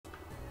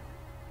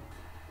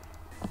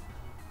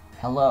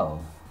Hello.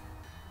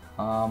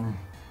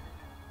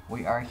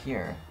 We are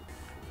here.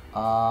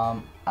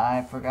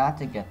 I forgot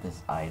to get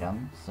this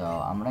item, so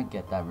I'm gonna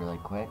get that really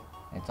quick.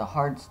 It's a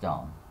hard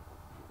stone.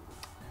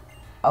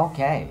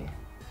 Okay,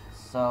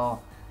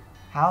 so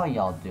how are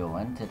y'all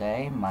doing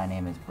today? My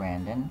name is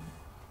Brandon,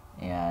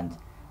 and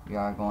we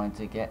are going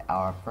to get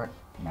our first.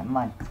 Never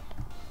mind.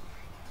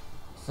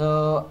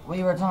 So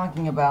we were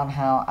talking about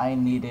how I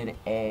needed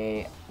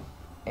a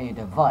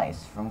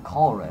device from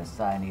Colress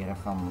that I needed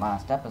from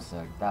last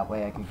episode. That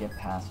way I could get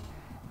past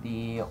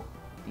the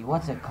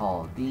what's it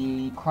called?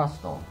 The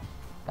crustal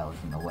that was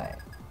in the way.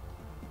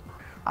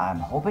 I'm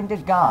hoping to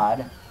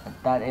God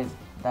that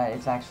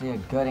it's actually a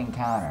good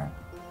encounter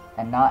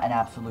and not an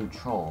absolute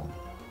troll.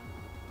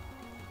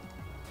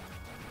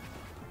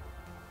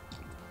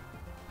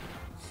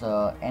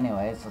 So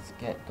anyways, let's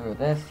get through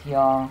this,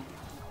 y'all.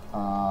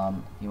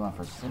 You went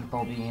for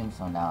simple beam,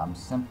 so now I'm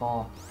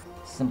simple.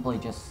 Simply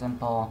just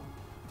simple.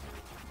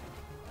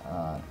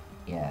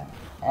 Yeah.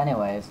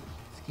 Anyways,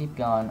 let's keep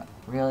going.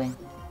 Really?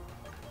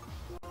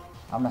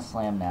 I'm gonna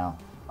slam now.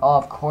 Oh,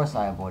 of course he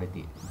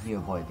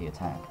avoided the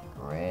attack.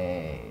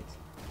 Great.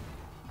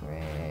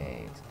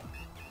 Great.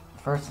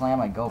 First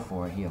slam I go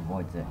for it, he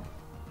avoids it.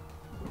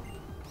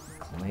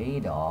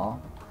 Claydol.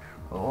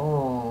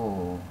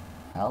 Oh.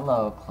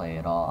 Hello,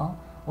 Claydol.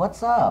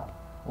 What's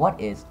up? What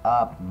is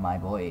up, my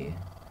boy?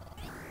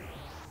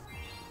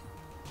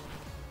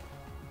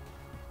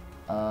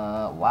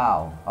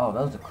 Wow. Oh,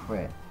 that was a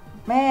crit.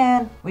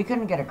 Man, we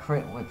couldn't get a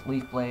crit with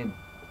Leaf Blade,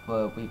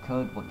 but we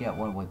could get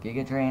one with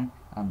Giga Drain.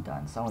 I'm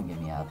done. Someone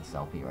get me out of this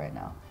LP right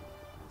now.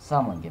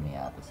 Someone get me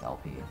out of this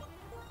LP.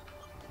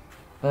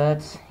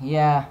 But,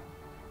 yeah.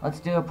 Let's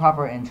do a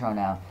proper intro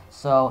now.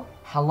 So,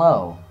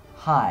 hello.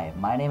 Hi,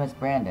 my name is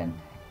Brandon,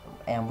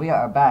 and we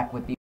are back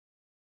with the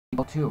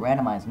 2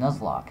 Randomized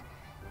Nuzlocke.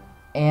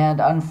 And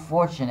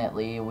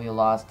unfortunately, we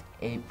lost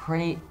a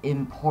pretty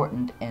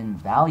important and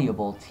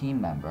valuable team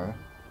member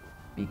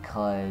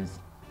because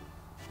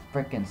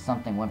frickin'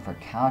 something went for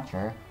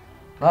counter.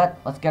 But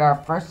let's get our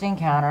first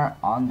encounter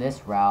on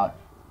this route,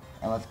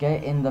 and let's get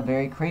it in the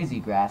very crazy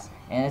grass,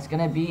 and it's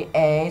gonna be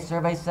a,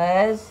 survey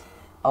says,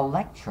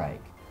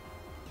 Electrike.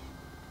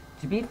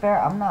 To be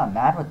fair, I'm not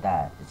mad with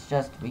that. It's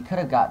just we could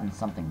have gotten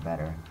something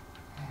better.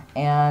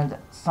 And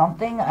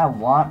something I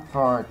want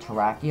for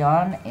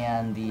Terrakion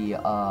and the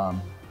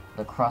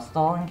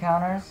Crustal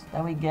encounters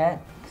that we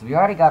get, because we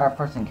already got our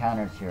first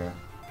encounters here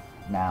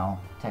now,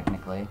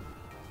 technically.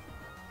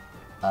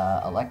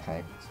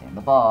 Electrike, stay in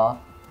the ball.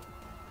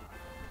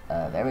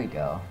 There we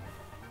go.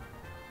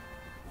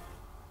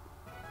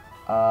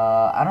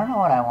 I don't know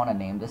what I want to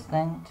name this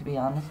thing, to be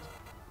honest.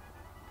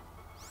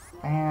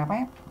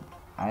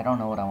 I don't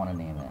know what I want to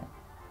name it.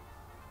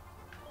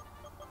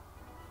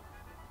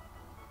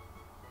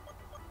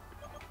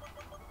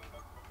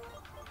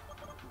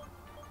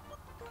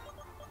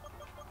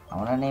 I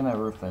want to name it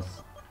Rufus.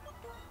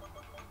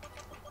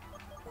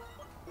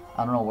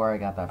 I don't know where I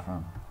got that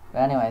from.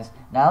 But anyways,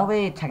 now that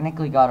we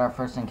technically got our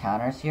first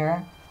encounters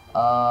here,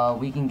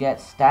 we can get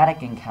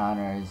static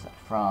encounters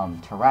from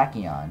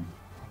Terrakion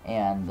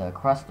and the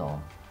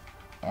Crustal.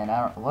 And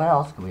what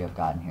else could we have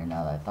gotten here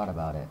now that I thought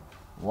about it?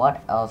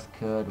 What else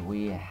could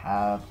we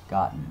have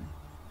gotten?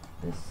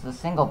 This is a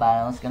single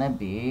battle. It's gonna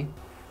be...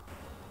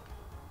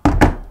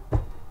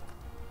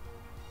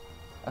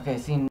 Okay,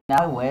 see, now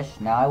I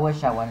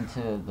wish I went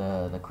into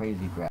the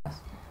crazy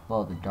grass.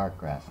 Well, the dark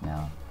grass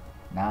now.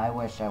 Now I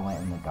wish I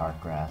went in the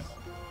dark grass.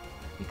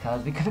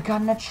 Because we could have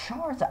gotten a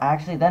Charizard.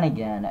 Actually, then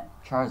again,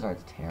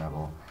 Charizard's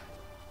terrible,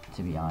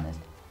 to be honest.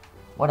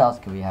 What else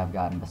could we have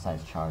gotten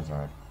besides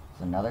Charizard?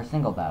 It's another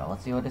single battle.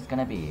 Let's see what it's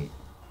gonna be.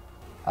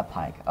 A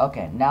Pike.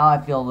 Okay, now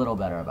I feel a little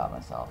better about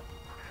myself.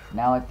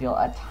 Now I feel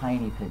a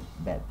tiny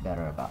bit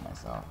better about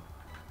myself.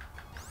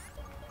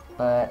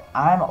 But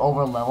I'm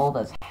over-leveled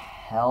as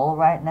hell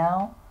right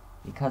now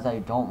because I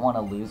don't want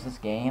to lose this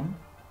game.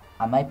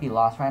 I might be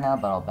lost right now,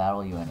 but I'll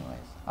battle you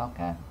anyways.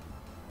 Okay.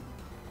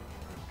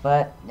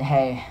 But,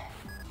 hey,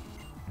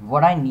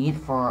 what I need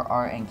for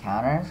our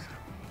encounters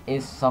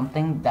is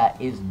something that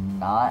is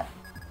not,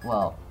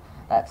 well,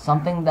 that's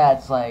something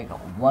that's like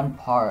one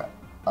part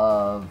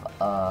of,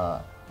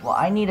 well,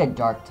 I need a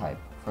dark type,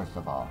 first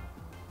of all.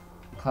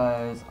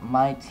 Because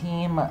my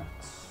team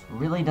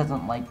really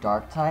doesn't like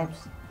dark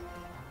types.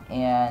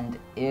 And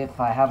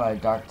if I have a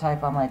dark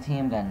type on my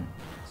team, then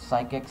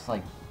psychic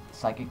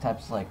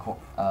types like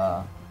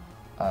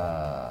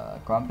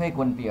Grumpig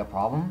wouldn't be a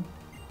problem.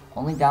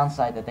 Only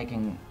downside that they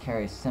can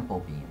carry simple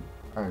beam.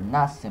 Or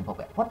not simple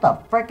beam. What the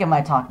frick am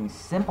I talking?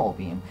 Simple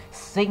beam.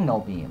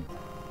 Signal beam.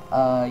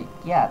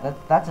 Yeah,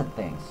 that's a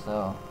thing.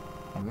 So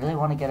I really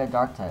want to get a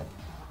dark type.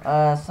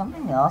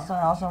 Something else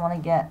I also want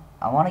to get.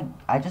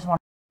 I just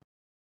want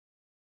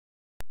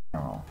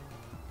general.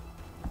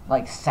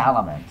 Like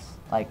Salamence.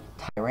 Like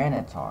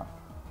Tyranitar.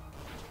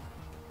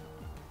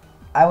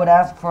 I would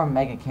ask for a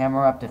Mega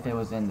Camerupt if it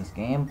was in this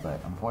game, but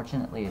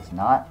unfortunately it's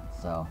not,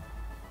 so...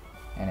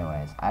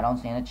 Anyways, I don't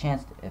stand a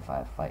chance if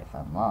I fight if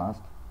I'm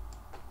lost.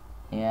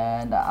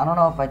 And I don't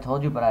know if I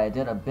told you, but I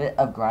did a bit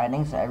of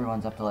grinding, so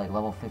everyone's up to like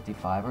level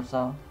 55 or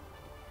so.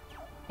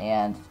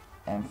 And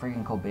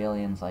freaking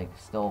Cobalian's like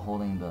still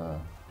holding the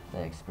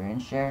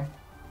experience share.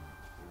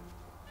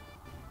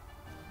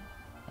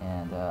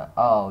 And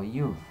oh,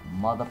 you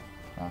mother.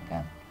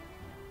 Okay.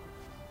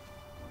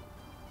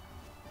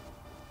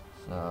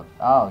 So,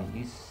 oh,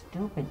 you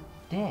stupid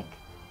dick.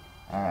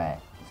 All right,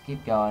 let's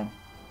keep going.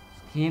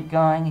 Let's keep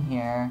going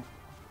here.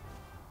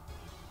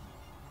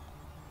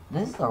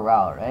 This is the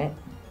route, right?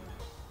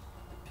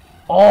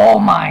 Oh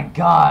my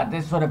god,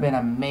 this would have been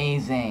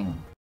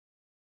amazing.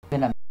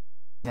 Been amazing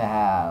to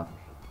have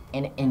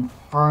an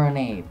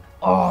Infernape.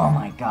 Oh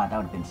my god, that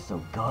would have been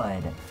so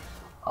good.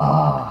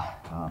 Oh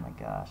my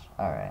gosh.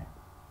 Alright.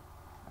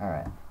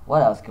 Alright.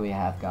 What else could we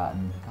have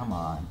gotten? Come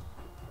on.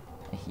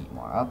 A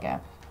Heatmore. Okay.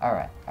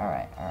 Alright.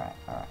 Alright. Alright.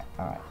 Alright.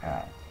 Alright.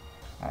 Alright.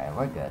 Alright,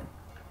 we're good.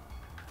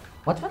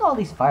 What's with all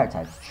these fire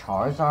types?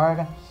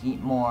 Charizard,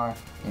 Heatmore,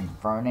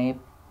 Infernape.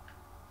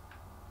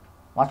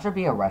 Watch there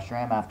be a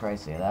Reshiram after I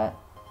say that.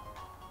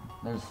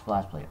 There's a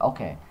Splash Plate.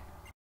 Okay.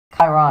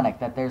 Ironic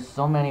that there's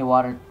so many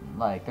water,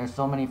 like, there's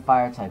so many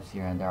fire types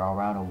here and they're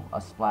around a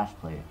Splash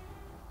Plate.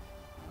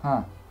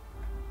 Huh.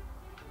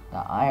 The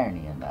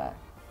irony in that.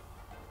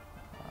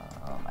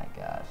 Oh my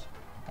gosh.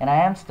 And I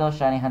am still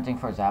shiny hunting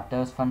for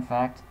Zapdos, fun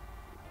fact.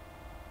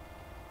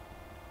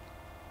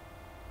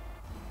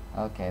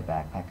 Okay,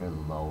 Backpacker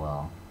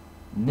Lowell.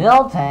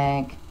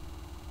 Miltank!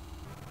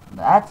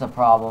 That's a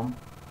problem.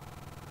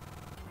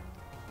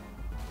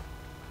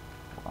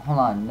 Hold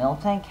on,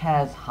 Miltank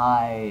has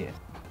high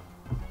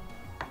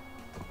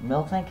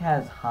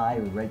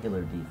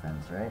regular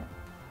defense, right?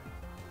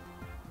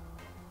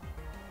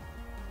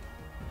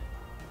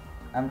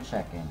 I'm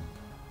checking.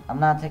 I'm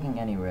not taking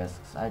any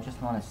risks. I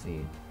just want to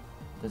see.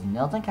 Does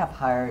Miltank have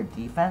higher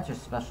defense or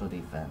special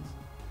defense?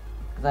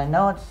 Because I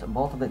know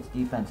both of its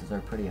defenses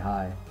are pretty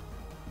high.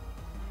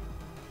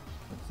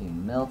 Let's see,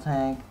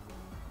 Miltank.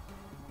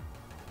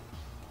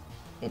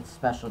 Its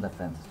special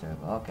defense is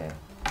terrible. Okay.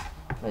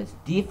 But its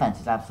defense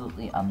is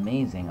absolutely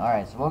amazing.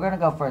 Alright, so we're gonna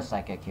go for a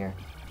Psychic here.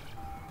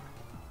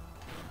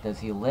 Does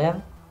he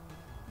live?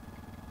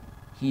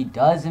 He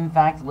does in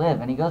fact live,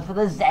 and he goes for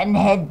the Zen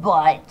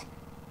Headbutt!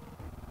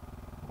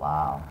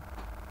 Wow.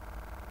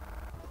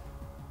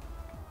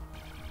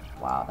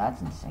 Wow,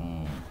 that's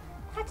insane.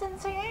 That's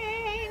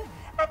insane!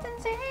 That's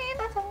insane!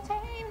 That's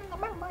insane!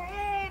 My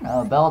brain!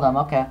 Oh,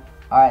 Beldum, okay.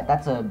 Alright,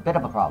 that's a bit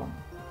of a problem.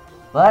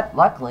 But,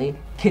 luckily,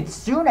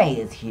 Kitsune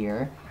is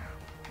here,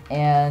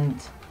 and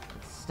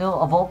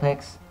still a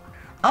Vulpix.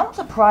 I'm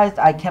surprised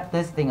I kept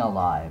this thing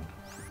alive.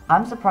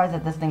 I'm surprised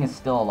that this thing is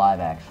still alive,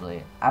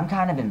 actually. I'm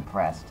kind of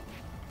impressed.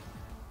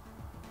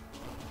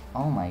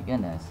 Oh my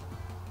goodness.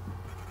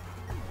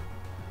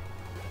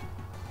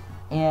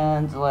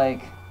 And,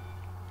 like...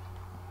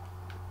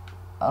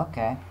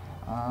 Okay.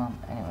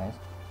 Anyways.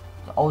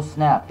 Oh,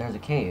 snap. There's a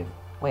cave.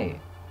 Wait.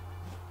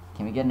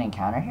 Can we get an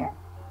encounter here?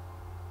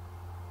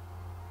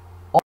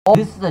 Oh,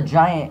 this is a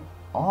giant...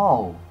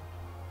 Oh.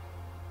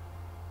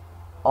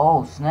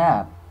 Oh,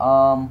 snap.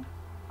 I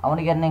want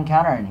to get an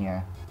encounter in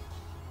here.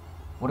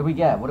 What do we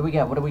get? What do we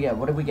get? What do we get?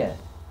 What do we get?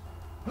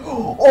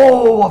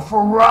 Oh, a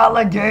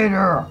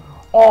Feraligatr!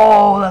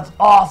 Oh, that's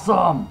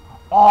awesome!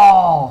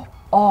 Oh,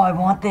 I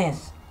want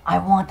this. I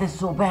want this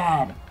so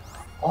bad.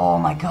 Oh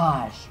my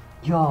gosh.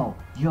 Yo,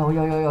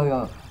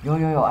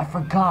 I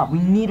forgot. We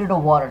needed a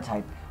water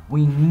type.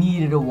 We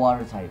needed a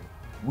water type.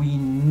 We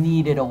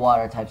needed a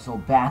water type so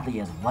badly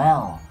as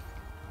well.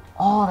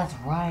 Oh, that's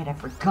right. I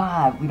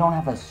forgot. We don't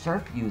have a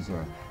surf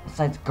user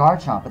besides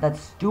Garchomp, but that's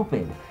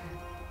stupid.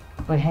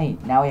 But hey,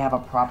 now we have a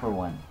proper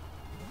one.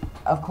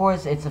 Of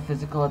course, it's a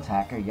physical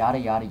attacker, yada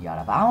yada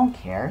yada, but I don't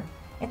care.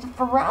 It's a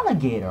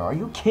Feraligatr. Are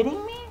you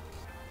kidding me?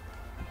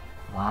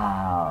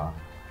 Wow,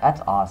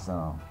 that's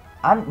awesome.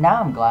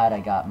 I'm glad I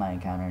got my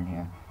encounter in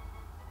here.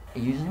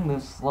 It usually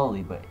moves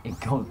slowly, but it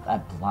goes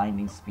at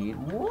blinding speed.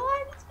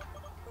 What?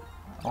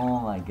 Oh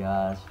my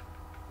gosh.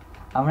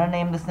 I'm gonna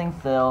name this thing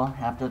Phil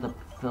after the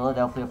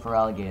Philadelphia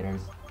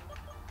Feraligatrs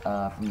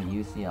from the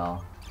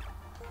UCL.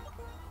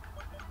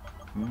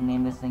 I'm gonna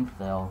name this thing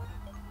Phil.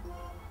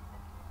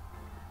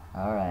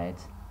 Alright.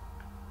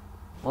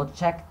 We'll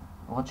check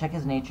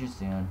his nature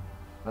soon.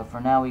 But for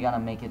now we gotta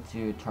make it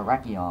to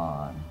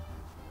Terrakion.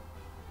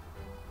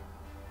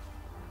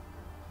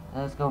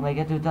 Let's go make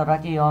it to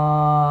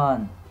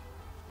Terrakion!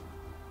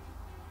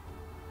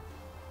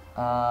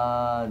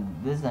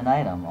 This is an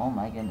item. Oh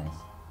my goodness.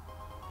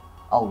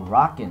 Oh,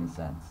 rock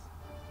incense.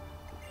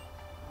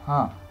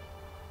 Huh.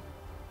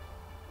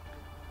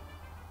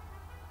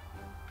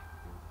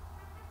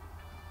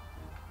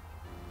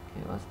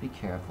 Okay, let's be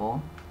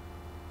careful.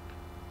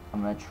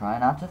 I'm gonna try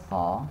not to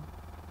fall.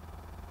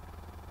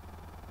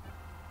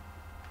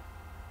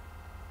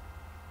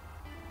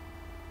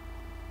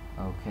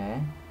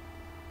 Okay.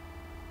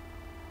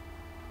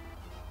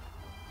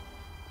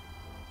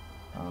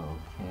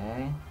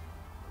 Okay.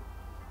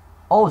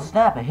 Oh,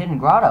 snap, a hidden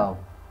grotto.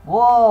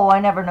 Whoa, I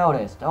never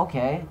noticed.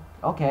 Okay,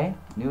 okay.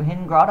 New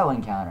hidden grotto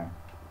encounter.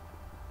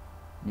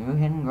 New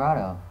hidden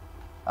grotto.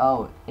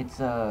 Oh, it's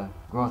a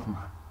growth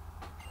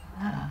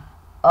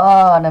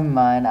Oh, never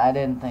mind. I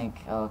didn't think.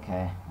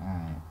 Okay,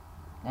 alright.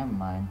 Never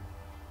mind.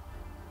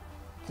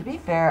 To be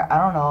fair, I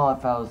don't know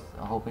if I was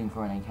hoping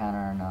for an encounter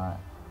or not.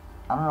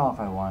 I don't know if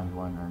I wanted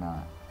one or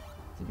not,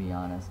 to be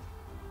honest.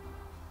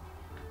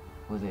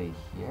 Was it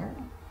here?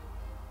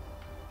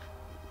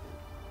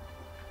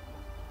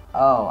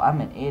 Oh,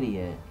 I'm an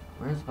idiot.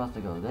 We're supposed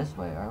to go this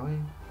way, are we?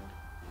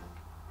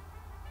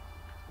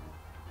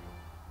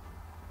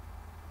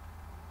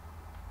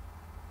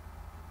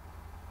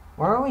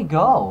 Where do we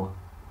go?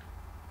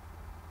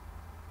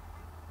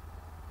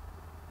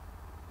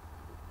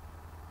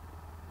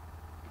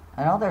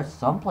 I know there's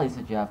some place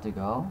that you have to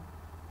go.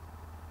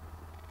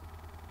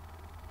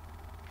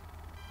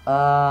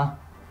 Am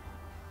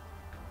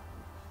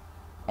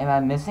I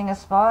missing a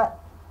spot?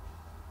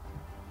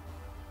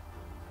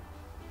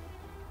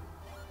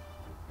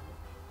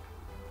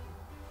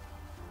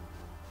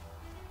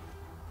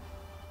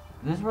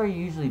 This is where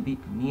you usually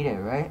meet it,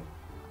 right?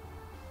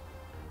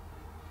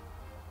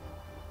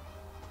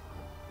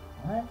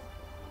 What?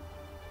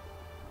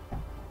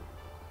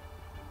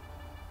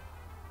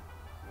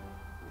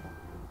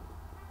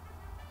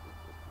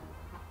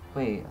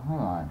 Wait, hold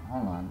on.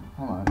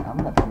 I'm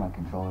gonna put my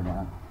controller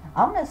down.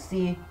 I'm gonna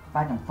see if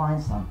I can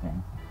find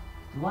something.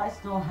 Do I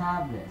still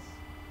have this?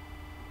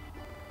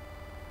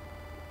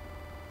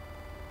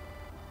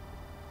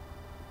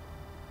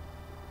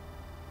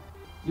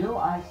 Do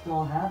I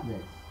still have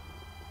this?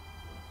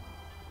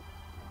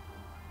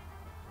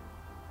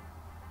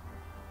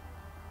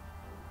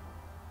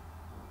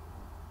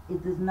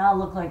 It does not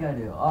look like I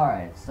do.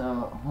 Alright,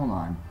 so hold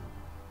on.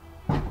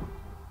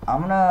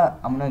 I'm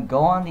gonna go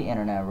on the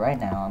internet right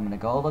now. I'm gonna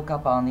go look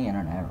up on the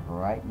internet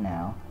right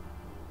now.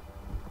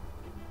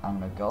 I'm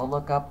gonna go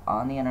look up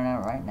on the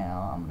internet right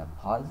now. I'm gonna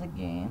pause the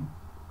game.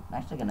 I'm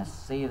actually gonna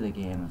save the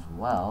game as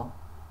well.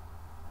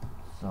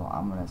 So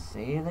I'm gonna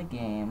save the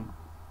game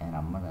and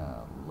I'm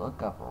gonna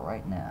look up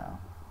right now.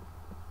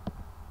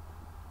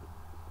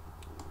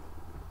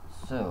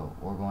 So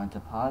we're going to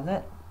pause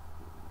it.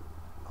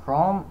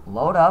 Chrome,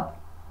 load up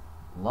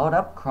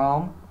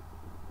Chrome.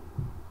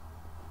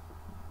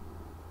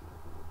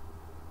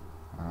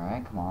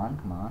 Alright, come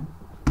on.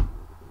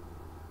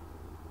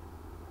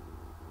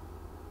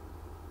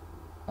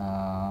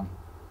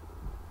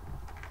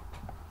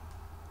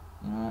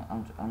 You know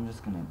what, I'm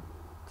just gonna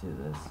do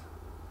this.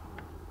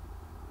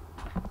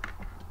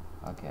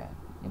 Okay,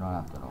 you don't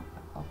have to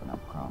open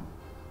up Chrome.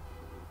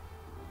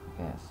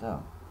 Okay,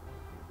 so.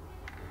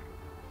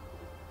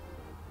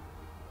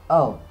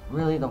 Oh,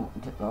 really?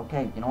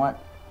 Okay, you know what?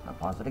 I'm gonna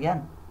pause it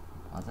again.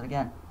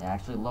 It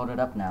actually loaded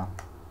up now.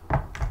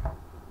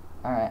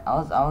 Alright, I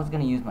was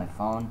gonna use my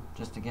phone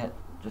just to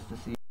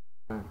see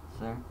what's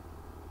there.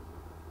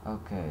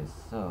 Okay,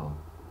 so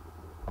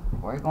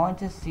we're going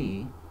to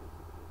see.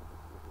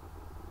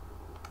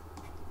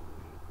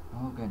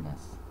 Oh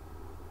goodness.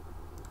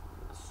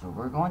 So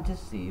we're going to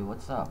see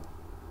what's up.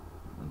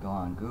 We go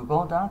on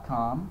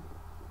google.com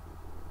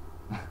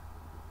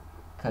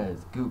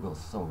because Google's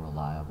so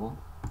reliable,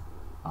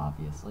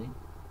 obviously.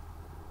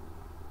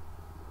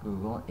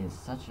 Google is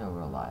such a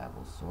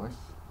reliable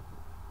source.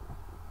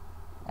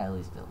 At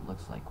least it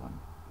looks like one.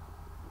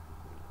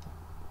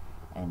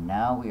 And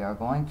now we are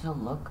going to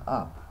look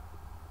up.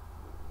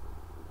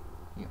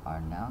 We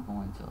are now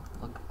going to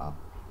look up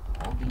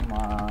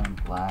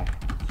Pokemon Black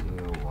to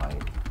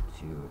White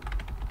to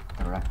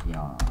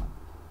Terrakion.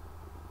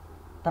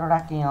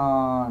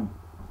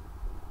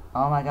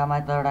 Oh my god,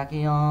 my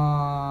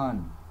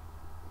Terrakion.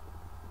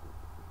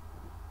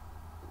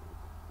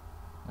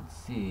 Let's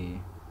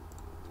see.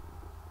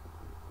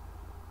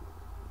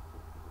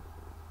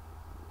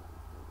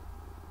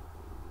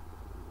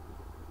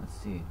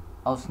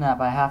 Oh snap,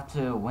 I have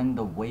to win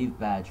the wave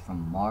badge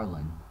from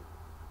Marlin.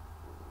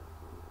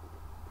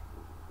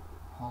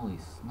 Holy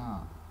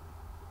snap.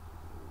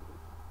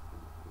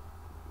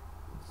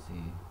 Let's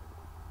see.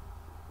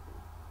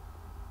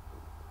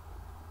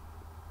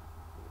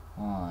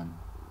 Hold on.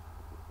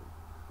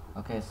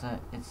 Okay, so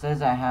it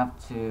says I have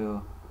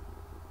to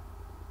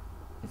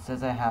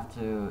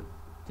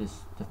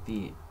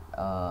defeat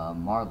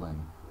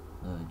Marlin,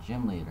 the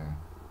gym leader.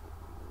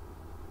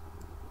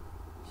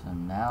 So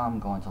now I'm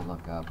going to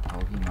look up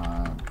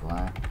Pokemon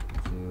Black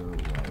to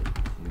White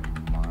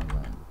to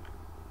Marlin.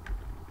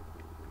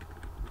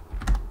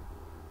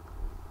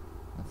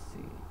 Let's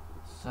see.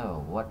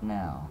 So, what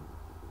now?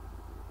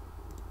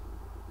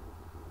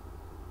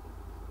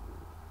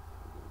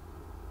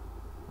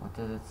 What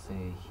does it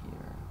say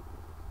here?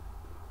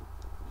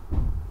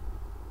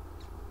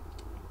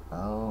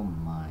 Oh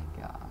my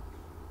gosh.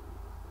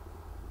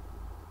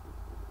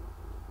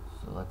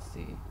 So let's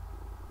see.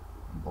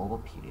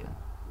 Bulbapedia.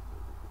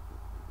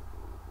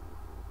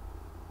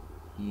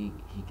 He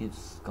gives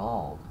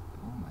Scald.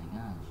 Oh my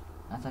gosh.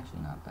 That's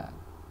actually not bad.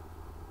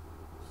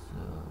 So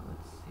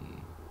let's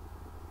see.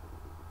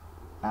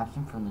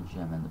 absent from the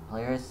gym, and the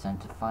player is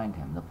sent to find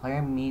him. The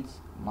player meets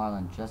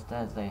Marlin just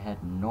as they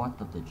head north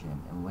of the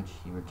gym, in which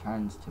he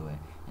returns to it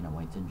and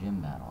awaits a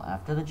gym battle.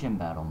 After the gym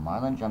battle,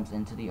 Marlin jumps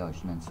into the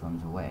ocean and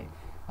swims away.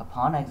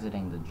 Upon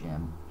exiting the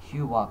gym,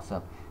 Hugh walks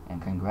up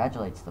and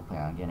congratulates the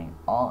player on getting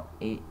all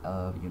 8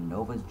 of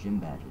Unova's gym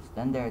badges.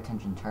 Then their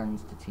attention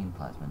turns to Team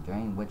Plasma,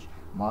 during which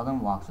Marlin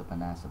walks up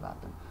and asks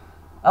about them.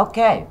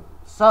 Okay,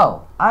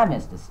 so I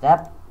missed a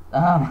step.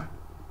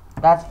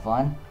 That's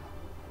fun.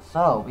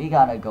 So we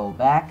gotta go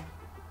back.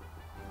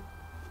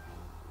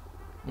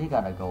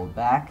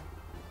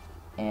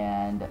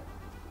 And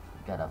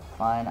gotta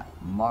find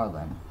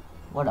Marlin.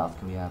 What else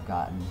could we have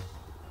gotten?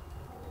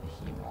 A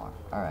Heatmore.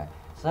 Alright,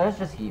 so there's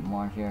just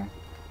Heatmore here.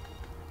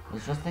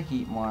 There's just a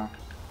Heatmore.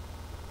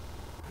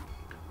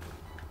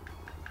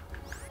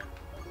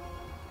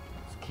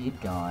 Let's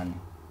keep going.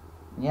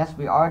 Yes,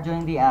 we are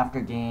doing the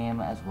after game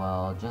as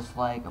well, just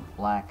like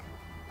Black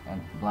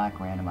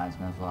Randomized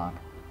Nuzlocke.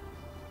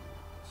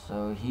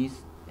 So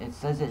it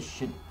says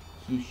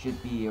he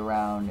should be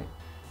around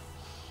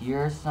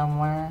here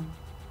somewhere.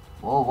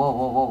 Whoa, whoa,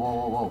 whoa, whoa, whoa,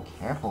 whoa, whoa.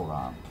 Careful,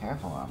 Rom.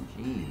 Careful, Rom.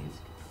 Jeez.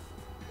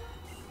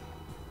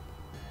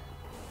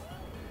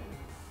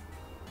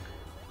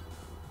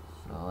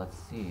 So let's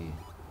see.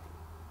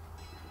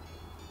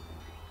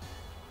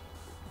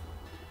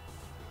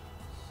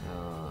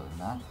 So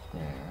not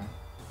there.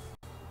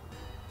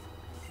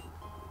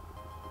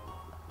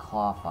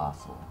 Claw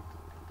fossil.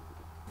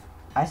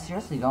 I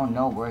seriously don't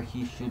know where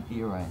he should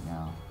be right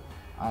now.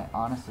 I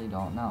honestly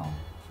don't know.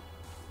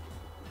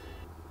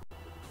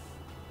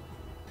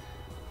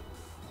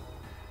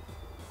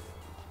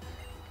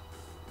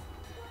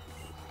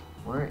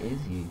 Where is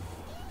he?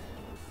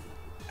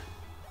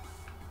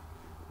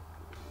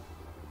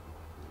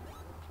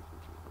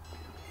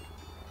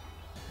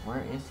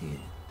 Where is he?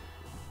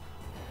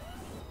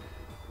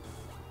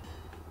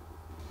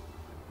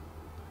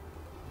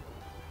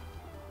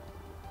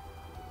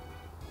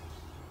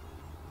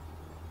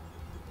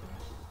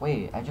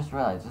 Wait, I just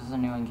realized this is a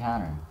new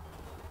encounter.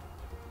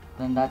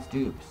 Then that's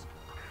dupes.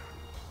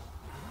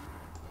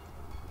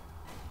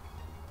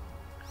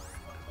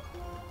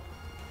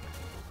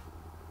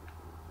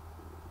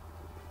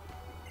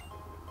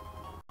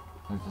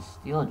 There's a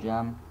steel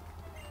gem.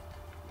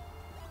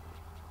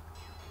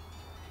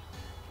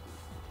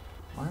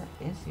 Where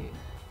is he?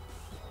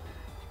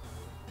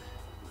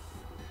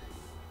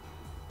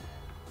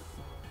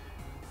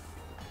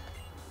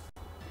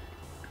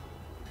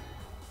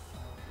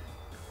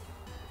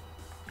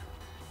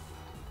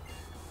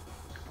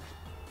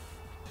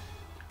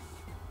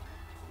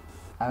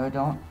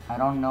 I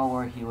don't know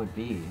where he would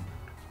be.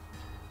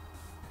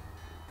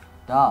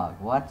 Dog,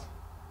 what?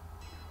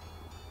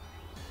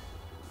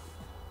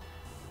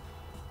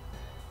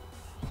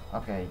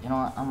 Okay, you know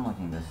what? I'm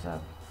looking this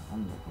up.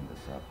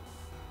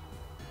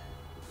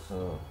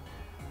 So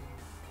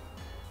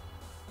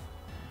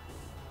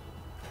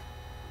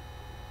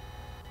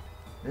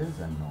this is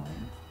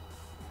annoying.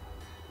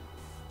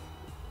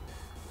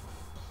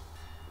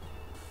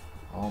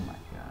 Oh my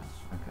gosh,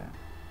 okay.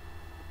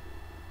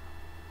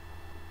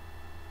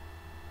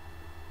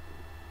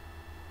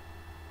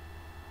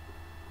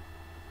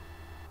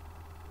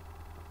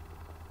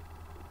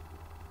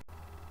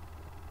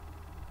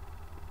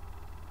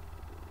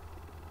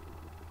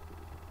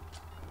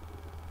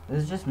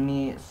 This is just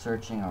me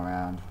searching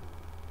around.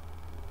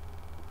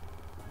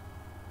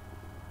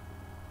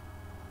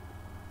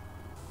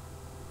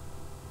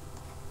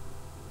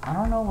 I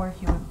don't know where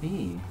he would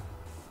be.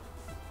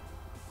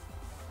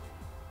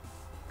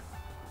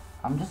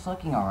 I'm just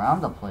looking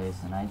around the place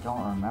and I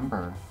don't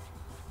remember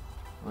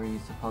where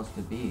he's supposed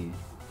to be.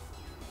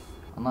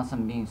 Unless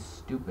I'm being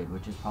stupid,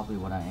 which is probably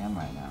what I am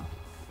right now.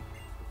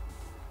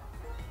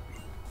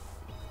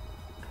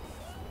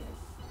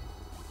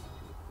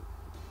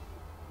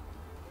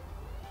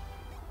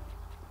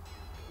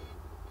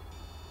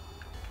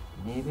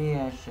 Maybe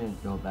I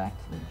should go back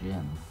to the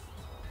gym.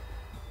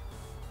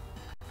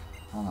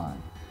 Hold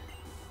on.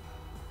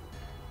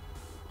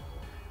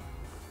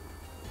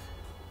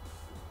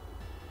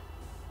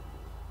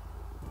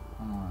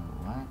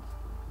 What?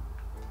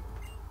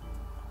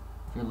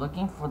 If you're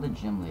looking for the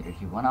gym leader,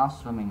 he went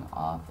off swimming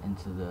off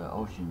into the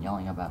ocean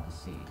yelling about the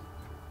sea.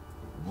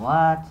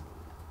 What?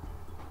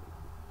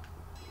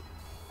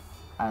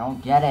 I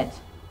don't get it.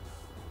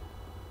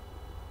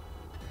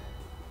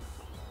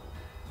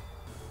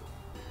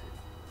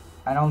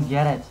 I don't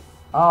get it.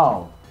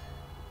 Oh.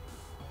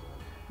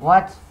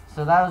 What?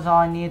 So that was all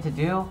I needed to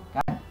do?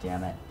 God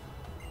damn it.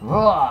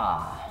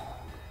 Roar!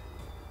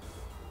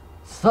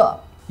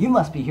 Sup? You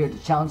must be here to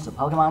challenge the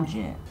Pokemon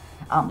Gym.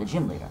 I'm the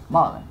gym leader,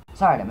 Marlin.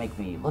 Sorry to make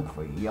me look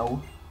for you,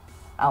 yo.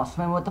 I was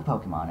swimming with the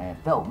Pokemon and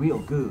it felt real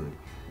good.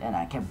 Then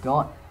I kept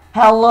going.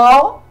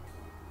 Hello?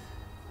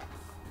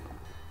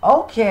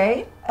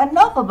 Okay,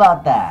 enough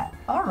about that.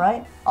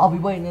 Alright, I'll be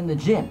waiting in the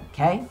gym,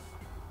 okay?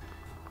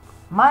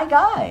 My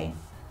guy.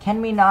 Can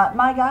we not,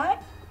 my guy?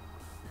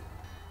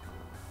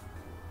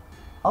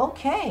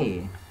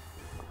 Okay.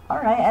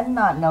 Alright, I did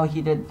not know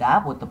he did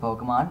that with the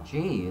Pokemon.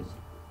 Jeez.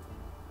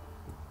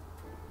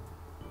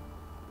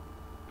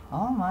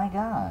 Oh my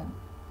god.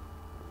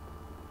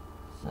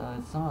 So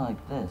it's something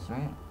like this,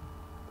 right?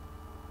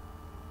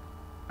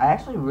 I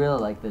actually really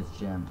like this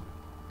gym.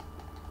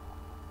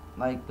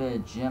 Like the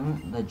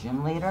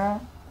gym leader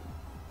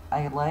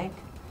I like,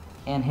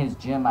 and his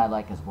gym I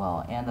like as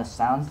well. And the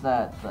sounds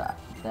that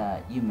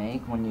you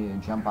make when you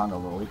jump on the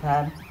lily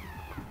pad,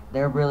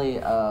 they're really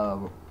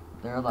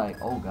they're like,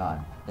 oh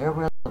god, they're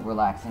really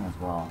relaxing as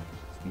well,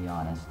 to be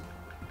honest.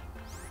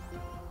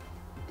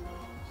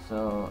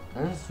 So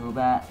there's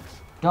Subat.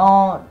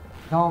 Don't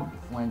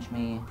flinch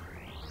me.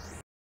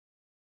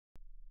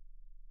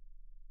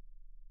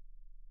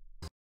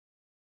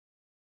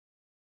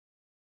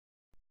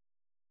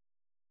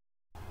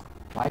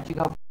 Why'd you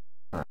go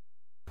first?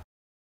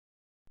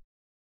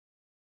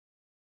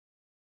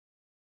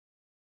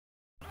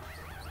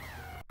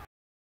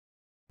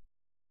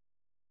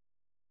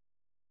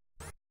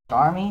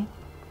 Army?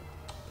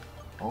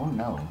 Oh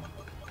no.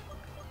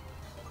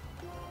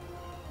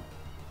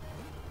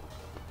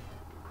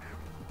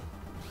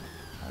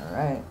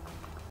 Alright.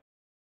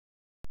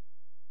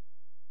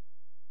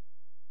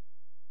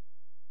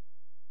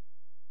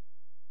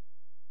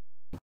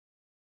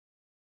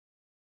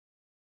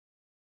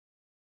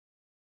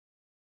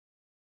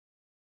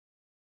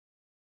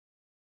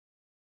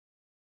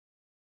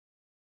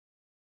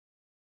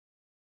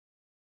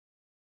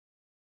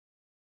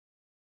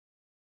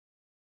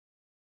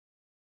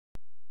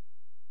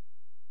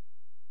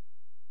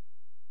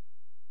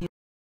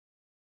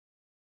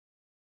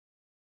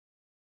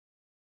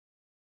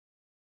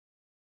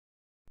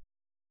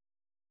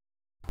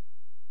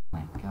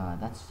 My god,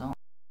 that's so...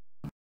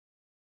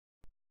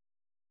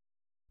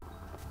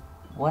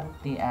 What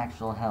the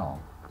actual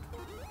hell?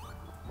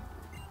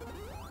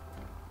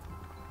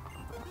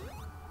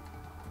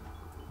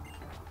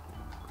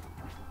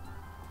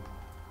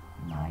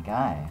 My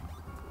guy.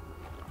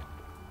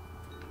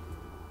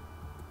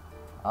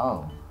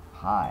 Oh,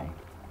 hi.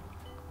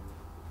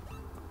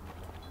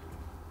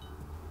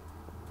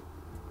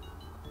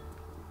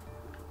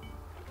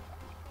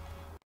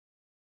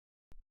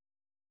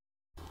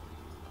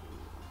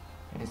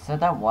 It is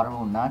said that water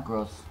will not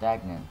grow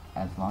stagnant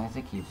as long as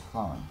it keeps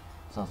flowing.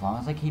 So as long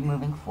as I keep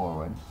moving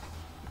forward...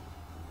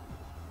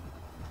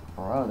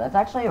 Bro, that's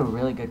actually a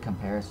really good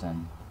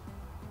comparison.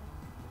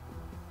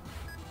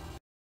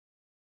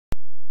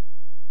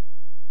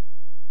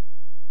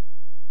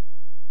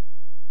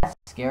 That's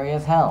scary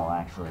as hell,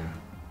 actually.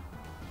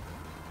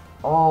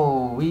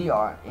 Oh, we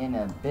are in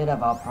a bit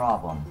of a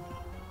problem.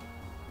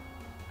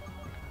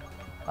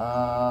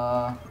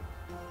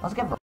 Let's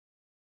get Verizon.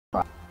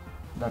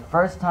 The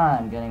first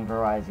time getting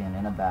Verizon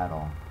in a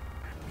battle.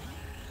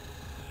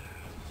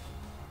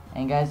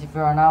 And guys, if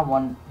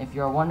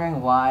you're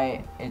wondering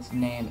why its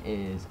name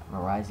is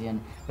Verizon,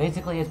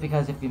 basically it's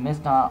because if you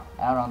missed out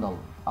on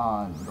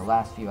the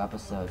last few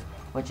episodes,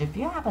 which if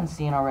you haven't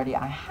seen already,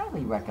 I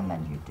highly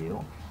recommend you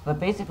do. But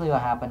basically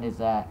what happened is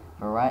that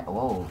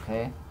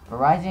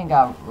Verizon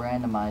got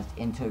randomized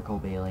into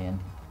Cobalion,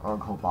 or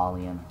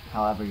Cobalion,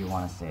 however you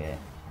want to say it.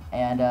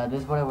 And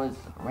this is what it was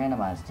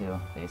randomized to,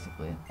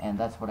 basically. And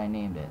that's what I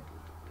named it.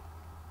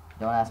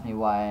 Don't ask me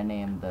why I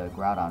named the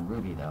Groudon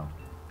Ruby, though.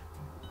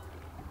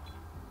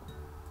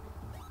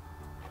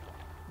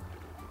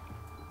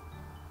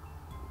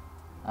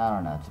 I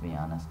don't know, to be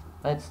honest.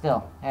 But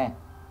still, hey.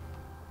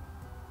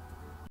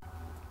 Do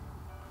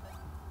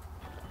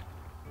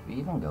we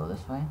even go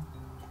this way?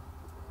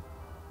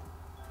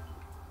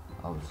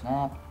 Oh,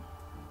 snap.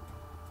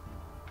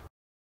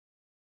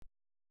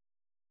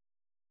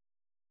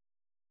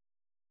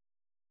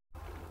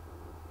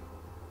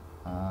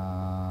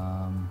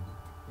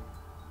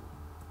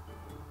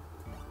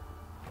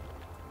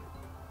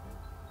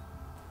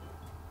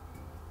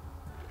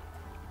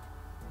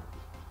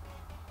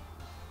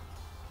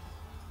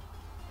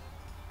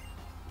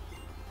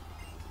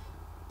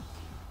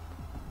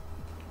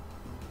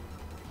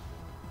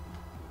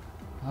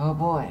 Oh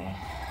boy.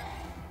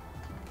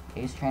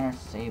 Ace Trainer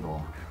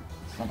Sable.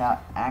 Sent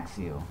out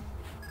Axew.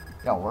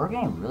 Yo, we're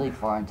getting really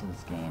far into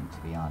this game, to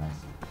be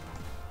honest.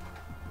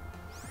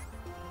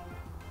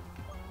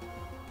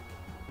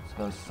 Let's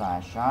go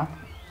Psyshock.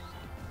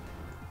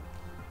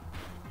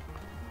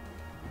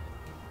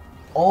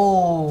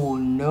 Oh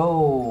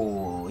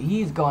no!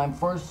 He's going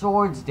for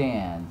Swords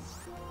Dance.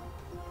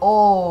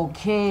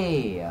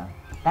 Okay.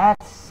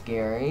 That's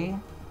scary.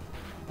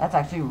 That's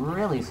actually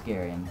really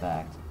scary, in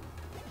fact.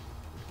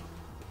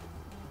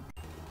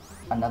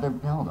 Another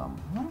Build'em.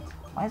 What?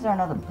 Why is there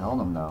another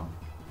Build'em, though?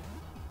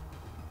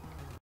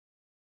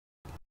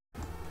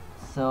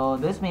 So,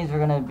 this means we're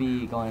gonna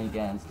be going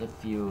against a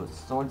few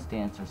Swords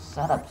Dance or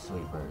Setup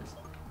Sweepers.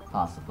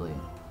 Possibly.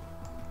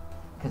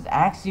 Because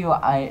Axew,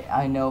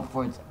 I know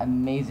for its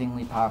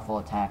amazingly powerful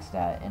attack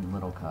stat in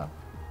Little Cup.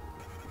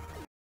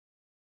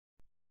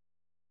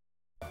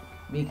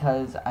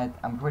 Because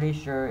I'm pretty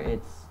sure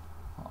it's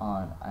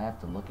on... I have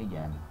to look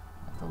again.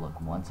 I have to look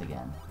once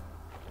again.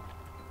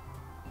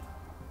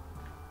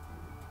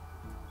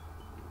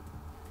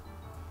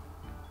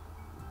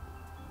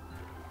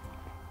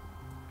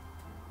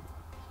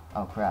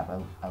 Oh crap,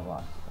 I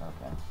lost.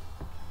 Okay.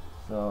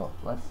 So,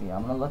 let's see.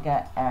 I'm gonna look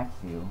at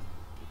Axew.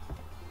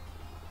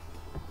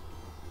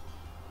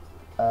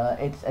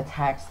 Its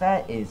attack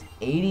stat is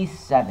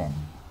 87.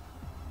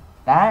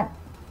 That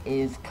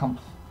is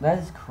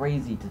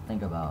crazy to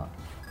think about.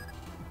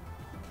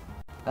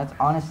 That's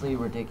honestly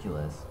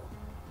ridiculous.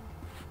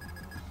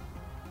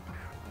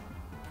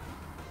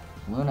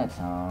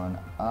 Lunatone.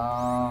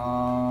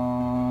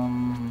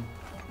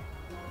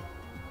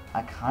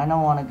 I kind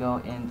of want to go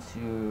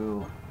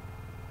into...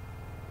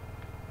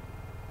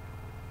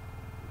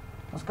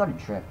 Let's go to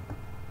Trip.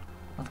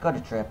 Let's go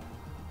to Trip.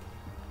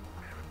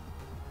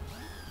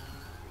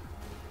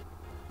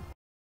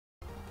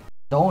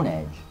 Stone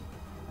Edge.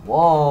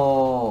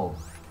 Whoa.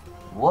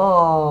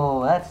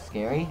 Whoa, that's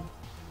scary.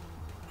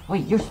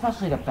 Wait, you're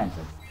specially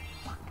defensive.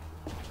 Fuck.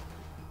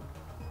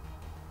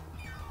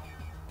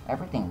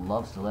 Everything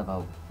loves to live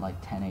out like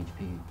 10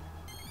 HP.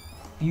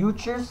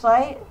 Future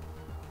Sight?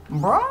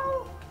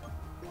 Bro?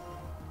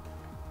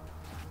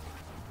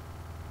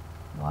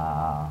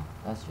 Wow,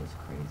 that's just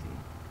crazy.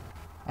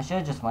 I should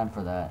have just went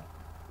for that,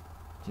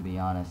 to be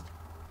honest.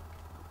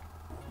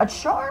 A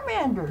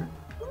Charmander!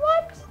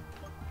 What?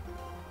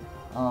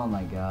 Oh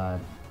my god.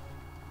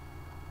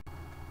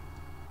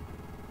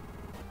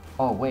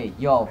 Oh wait,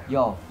 yo,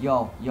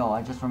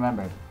 I just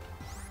remembered.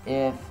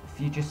 If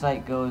Future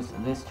Sight goes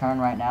this turn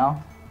right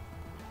now,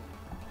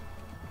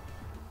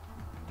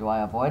 do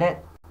I avoid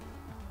it?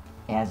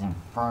 It has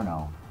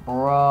Inferno.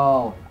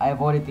 Bro, I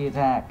avoided the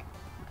attack.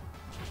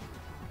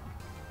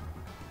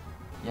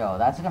 Yo,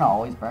 that's gonna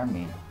always burn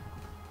me.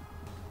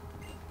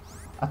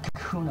 A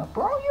Kakuna.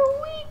 Bro,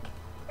 you're weak!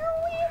 You're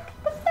weak!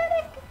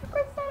 Pathetic!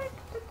 Pathetic!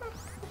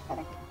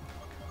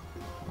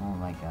 Oh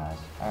my gosh.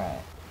 Alright.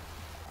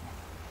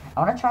 I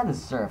wanna try the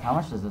Surf. How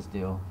much does this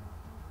do?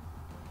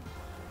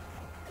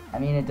 I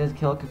mean, it does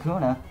kill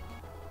Kakuna.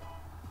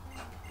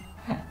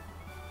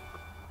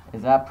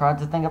 Is that proud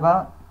to think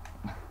about?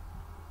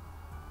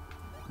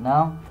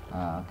 No?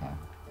 Oh, okay.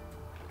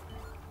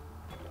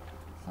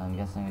 So I'm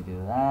guessing we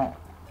do that.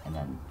 And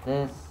then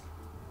this.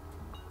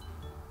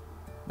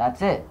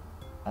 That's it.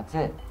 That's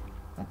it.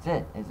 That's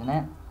it, isn't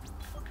it?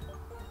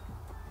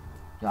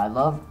 Yo, I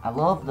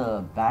love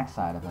the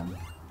backside of him.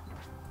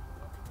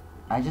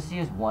 I just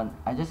used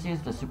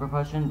the super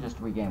potion just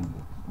to regain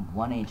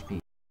 1 HP.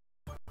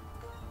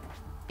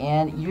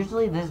 And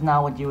usually this is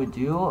not what you would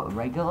do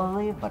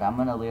regularly, but I'm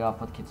gonna lead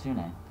off with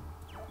Kitsune.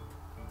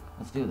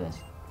 Let's do this.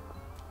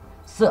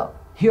 So,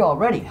 here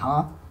already,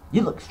 huh?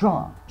 You look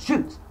strong.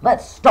 Shoots,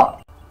 let's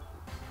start!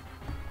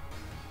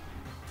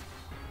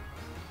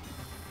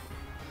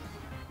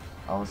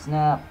 Oh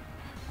snap.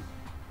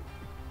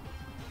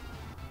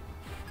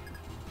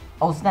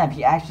 Oh snap,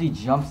 he actually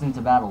jumps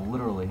into battle,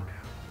 literally.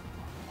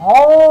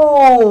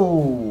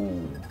 Oh!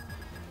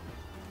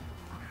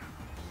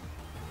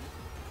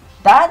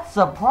 That's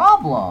a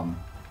problem.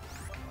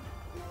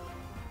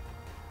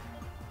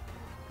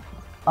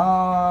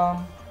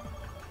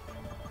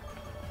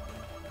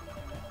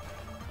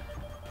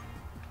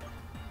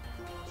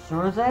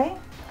 Surze?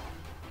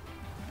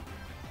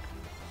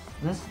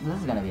 This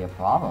is gonna be a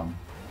problem.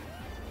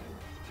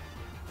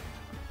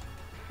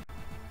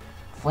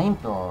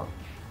 Flamethrower.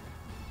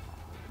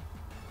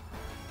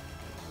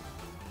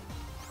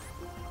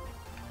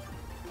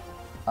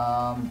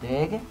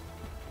 Dig.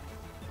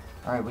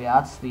 Alright, we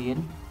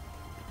outspeed.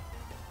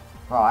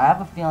 Bro, I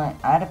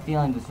had a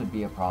feeling this would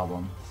be a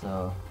problem,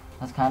 so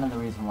that's kind of the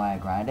reason why I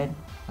grinded.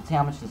 Let's see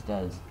how much this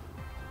does.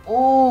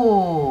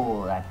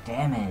 Oh, that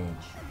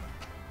damage.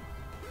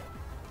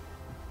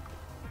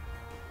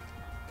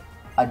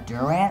 A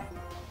Durant?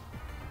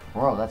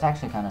 Bro, that's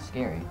actually kind of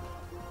scary.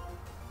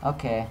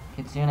 Okay,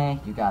 Kitsune,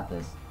 you got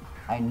this.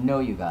 I know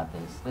you got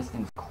this. This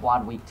thing's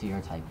quad weak to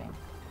your typing.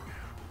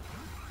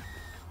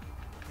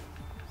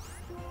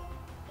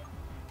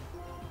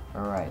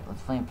 Alright,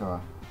 let's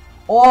flamethrower.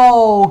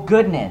 Oh,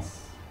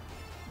 goodness!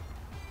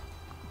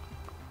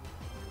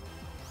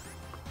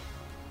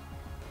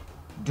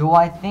 Do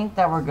I think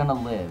that we're gonna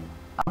live?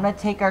 I'm gonna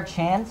take our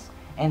chance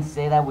and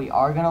say that we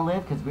are gonna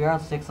live because we are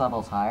 6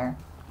 levels higher.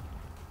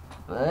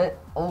 But,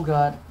 oh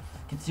god.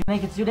 Kitsune,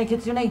 Kitsune,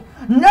 Kitsune!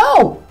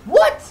 No!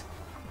 What?!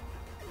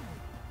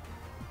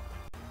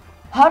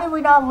 How did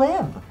we not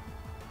live?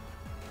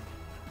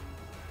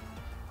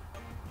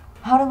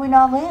 How did we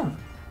not live?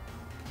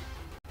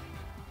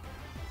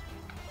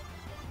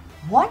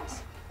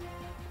 What?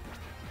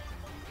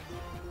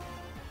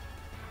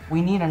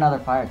 We need another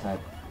fire type.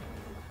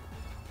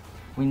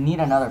 We need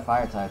another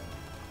fire type.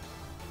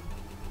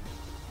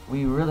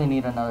 We really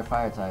need another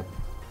fire type.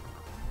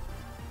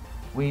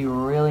 We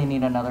really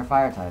need another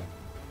fire type.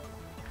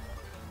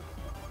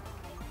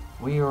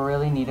 We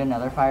really need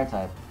another fire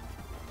type.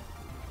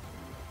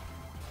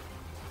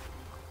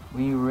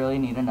 We really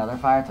need another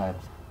fire type.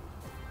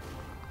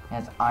 It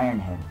has Iron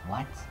Head.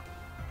 What?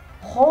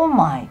 Oh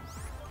my!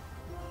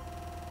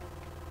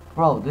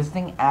 Bro, this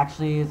thing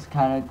actually is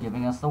kind of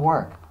giving us the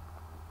work.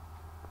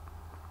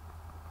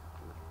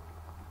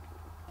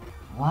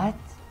 What?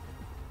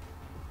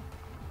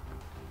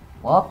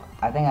 Well,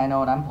 I think I know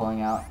what I'm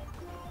pulling out.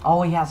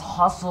 Oh, he has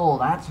hustle,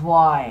 that's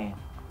why.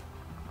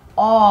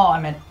 Oh,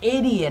 I'm an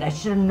idiot. I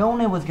should have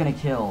known it was gonna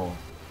kill.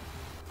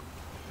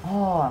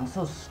 Oh, I'm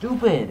so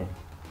stupid.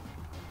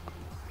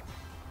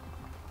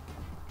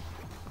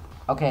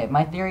 Okay,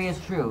 my theory is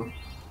true.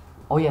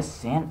 Oh, yes,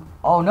 sand.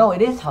 Oh, no,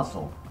 it is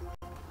hustle.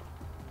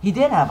 He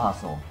did have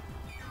hustle.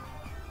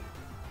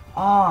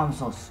 Oh, I'm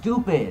so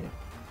stupid.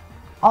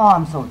 Oh,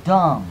 I'm so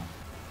dumb.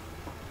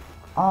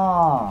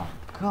 Oh,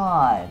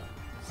 God.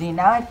 See,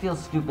 now I feel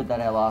stupid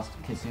that I lost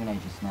Kitsune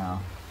just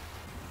now.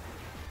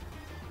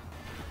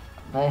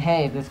 But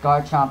hey, this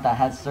Garchomp that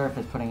has Surf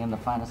is putting in the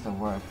finest of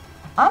work.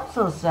 I'm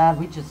so sad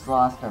we just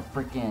lost our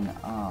freaking...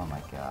 Oh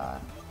my god.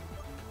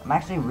 I'm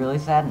actually really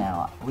sad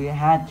now. We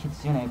had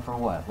Kitsune for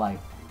what? Like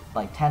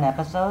 10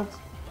 episodes?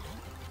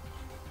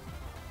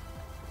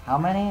 How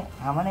many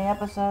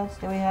episodes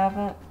do we have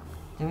it?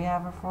 Do we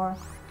have her for?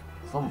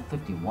 It's level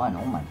 51,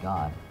 oh my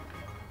god.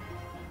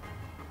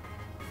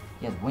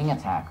 He has wing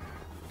attack.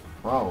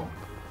 Bro.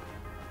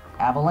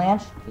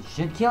 Avalanche? It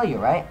should kill you,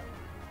 right?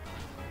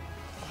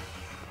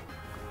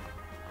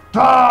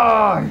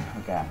 Die!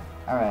 Okay,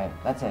 alright,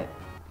 that's it.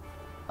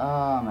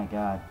 Oh my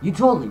god. You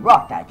totally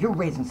rocked that. You're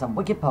raising some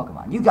wicked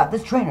Pokemon. You got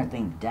this trainer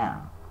thing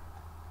down.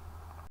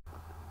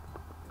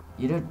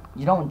 You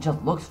don't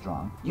just look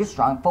strong. You're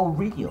strong for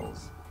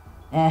reals.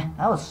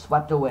 I was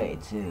swept away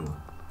too.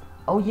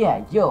 Oh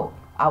yeah, yo.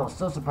 I was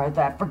so surprised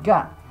that I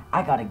forgot.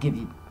 I gotta give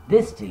you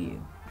this to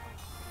you.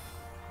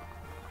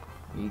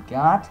 We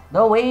got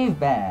the Wave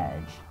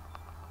Badge.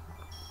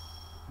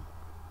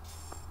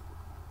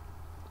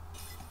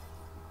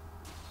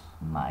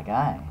 My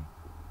guy.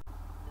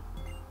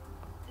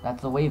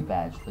 That's the Wave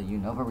Badge, the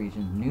Unova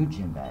region's new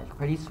gym badge.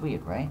 Pretty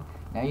sweet, right?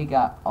 Now you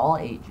got all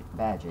 8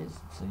 badges,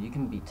 so you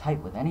can be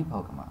tight with any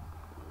Pokemon.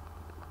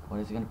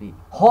 What is it gonna be?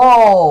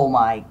 Oh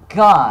my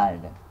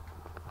god!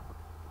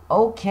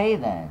 Okay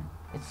then.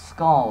 It's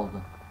Scald.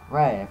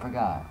 Right, I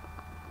forgot.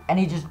 And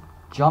he just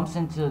jumps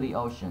into the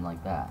ocean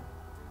like that.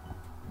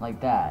 Like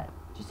that.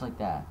 Just like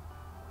that.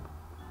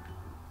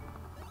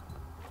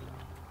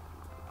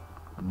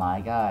 My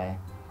guy.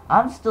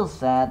 I'm still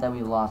sad that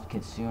we lost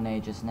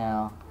Kitsune just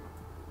now.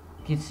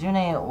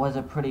 Kitsune was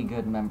a pretty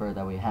good member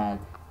that we had.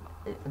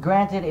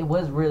 Granted, it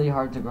was really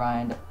hard to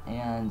grind,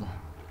 and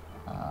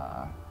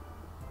I'm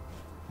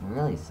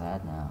really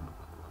sad now.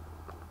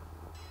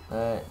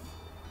 But,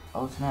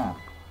 oh snap.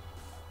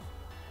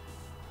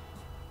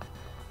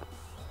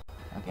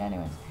 Okay,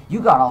 anyways. You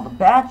got all the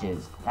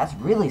badges! That's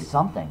really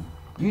something.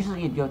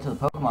 Usually you'd go to the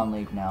Pokemon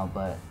League now,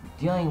 but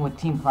dealing with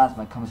Team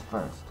Plasma comes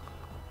first.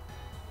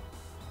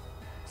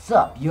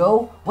 Sup,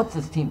 yo? What's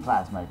this Team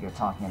Plasma you're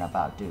talking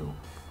about do?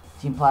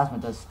 Team Plasma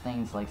does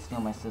things like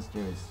steal my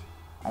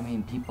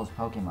people's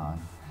Pokemon.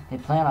 They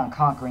plan on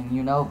conquering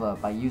Unova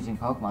by using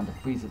Pokemon to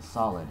freeze it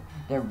solid.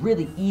 They're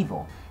really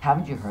evil.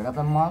 Haven't you heard of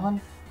them, Marlon?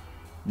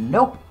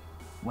 Nope.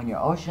 When your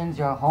ocean's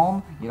your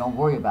home, you don't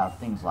worry about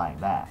things like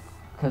that.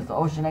 Because the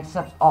ocean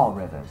accepts all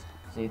rivers.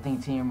 So you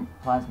think Team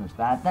Plasma's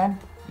bad then?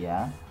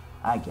 Yeah,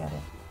 I get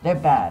it. They're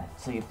bad,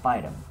 so you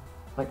fight them.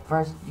 But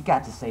first, you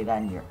got to say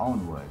that in your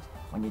own words.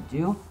 When you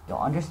do, you'll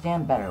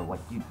understand better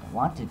what you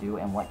want to do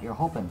and what you're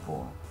hoping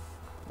for.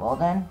 Well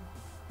then,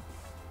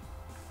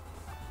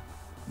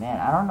 man,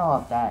 I don't know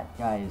if that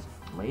guy is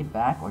laid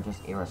back or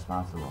just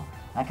irresponsible.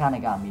 That kind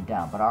of got me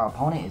down, but our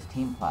opponent is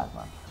Team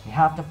Plasma. We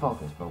have to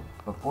focus, but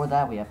before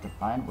that we have to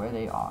find where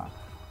they are.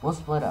 We'll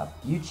split up.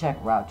 You check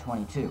Route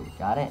 22,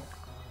 got it?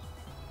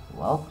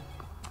 Well,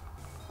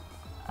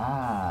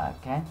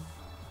 okay.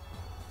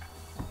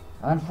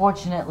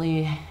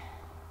 Unfortunately,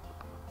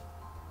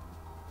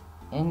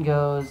 in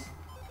goes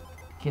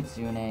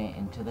Kitsune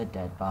into the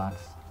dead box.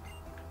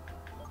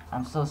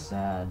 I'm so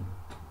sad.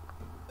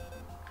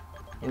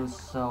 It was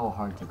so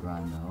hard to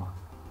grind though.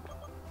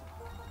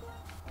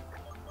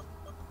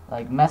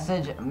 Like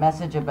message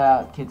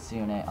about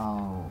Kitsune.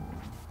 Oh,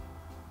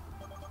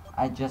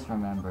 I just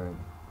remembered.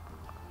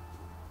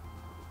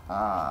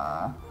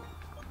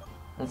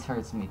 This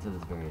hurts me to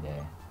this very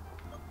day.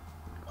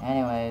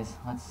 Anyways,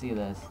 let's see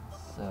this.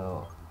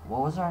 So, what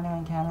was our new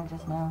encounter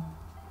just now?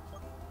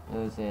 It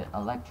was an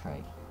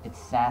Electrike. It's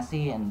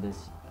sassy and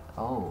this.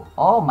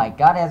 Oh my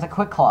god! It has a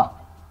Quick Claw.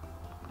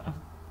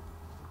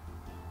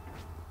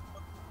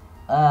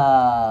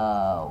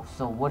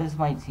 So what is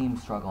my team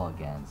struggle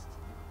against?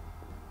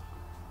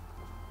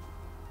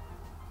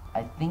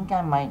 I think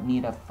I might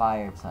need a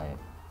fire type.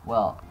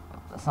 Well,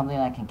 something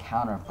that can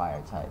counter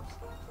fire types.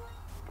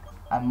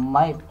 I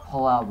might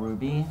pull out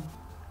Ruby.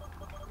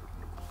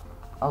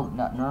 Oh,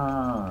 no, don't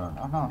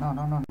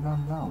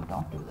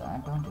do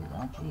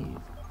that,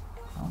 jeez.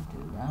 Don't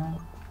do that.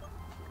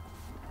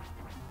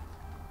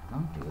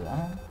 Don't do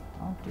that.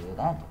 Don't do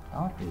that.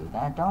 Don't do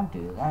that. Don't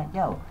do that.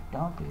 Yo.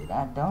 Don't do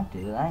that. Don't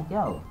do that.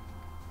 Yo.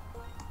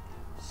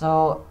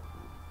 So,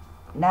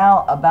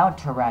 now about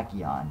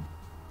Terrakion.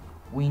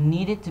 We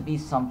need it to be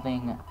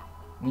something...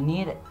 We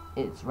need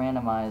its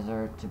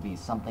randomizer to be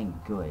something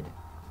good.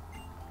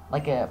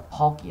 Like a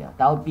Palkia.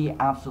 That would be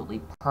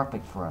absolutely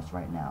perfect for us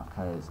right now.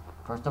 Because,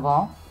 first of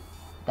all,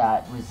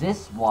 that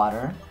resists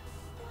water,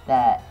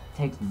 that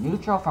takes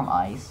neutral from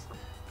ice,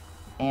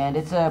 and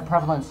it's a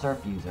prevalent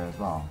surf user as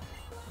well,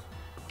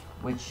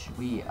 which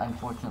we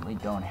unfortunately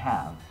don't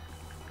have,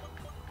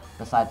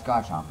 besides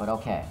Garchomp, but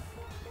okay.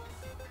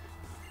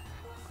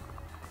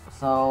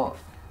 So,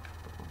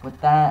 with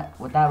that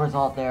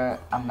result there,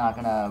 I'm not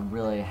gonna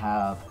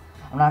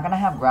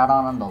have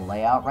Groudon on the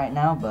layout right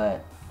now,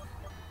 but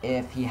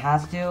if he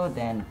has to,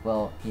 then,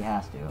 well, he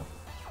has to.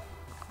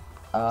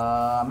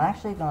 I'm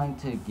actually going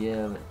to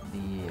give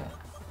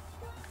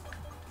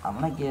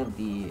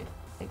the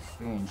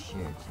experience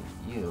share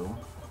to you,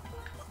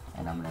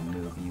 and I'm gonna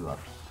move you up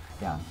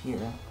down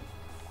here.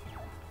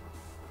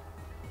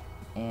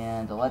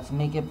 And let's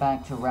make it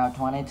back to Route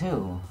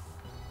 22.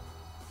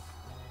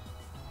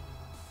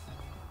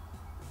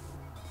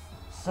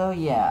 So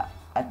yeah,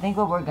 I think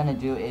what we're gonna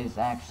do is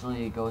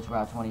actually go to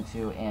Route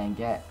 22 and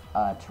get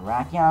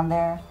Terrakion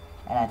there,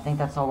 and I think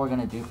that's all we're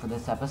gonna do for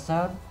this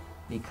episode,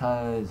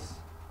 because,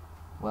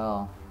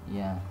 well,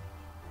 yeah.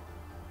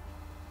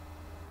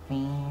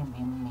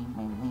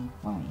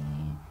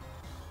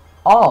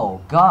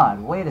 Oh god,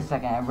 wait a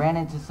second, I ran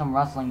into some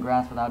rustling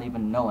grass without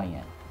even knowing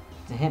it.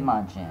 It's a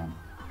Hitmonchan.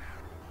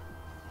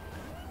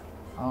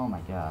 Oh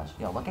my gosh.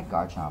 Yo, look at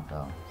Garchomp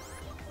though.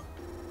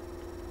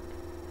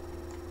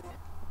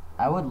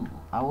 I would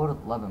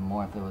love it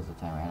more if it was a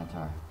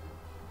Tyranitar.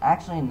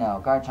 Actually,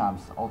 no.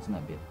 Garchomp's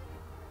ultimate beat.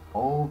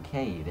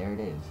 Okay, there it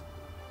is.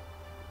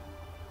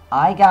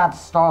 I got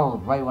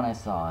startled right when I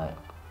saw it.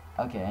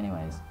 Okay,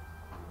 anyways.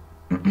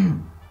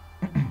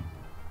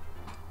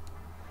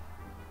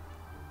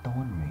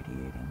 Dawn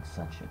radiating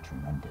such a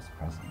tremendous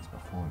presence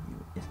before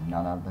you is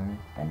none other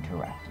than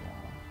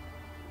Terrakion.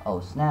 Oh,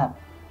 snap.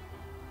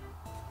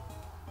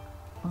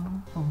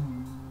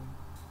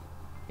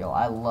 Yo,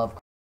 I love...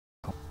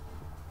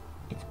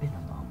 It's been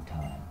a long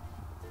time.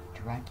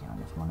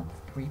 Terrakion is one of the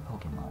 3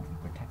 Pokemon who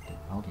protected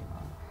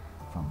Pokemon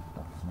from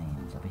the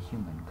flames of a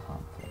human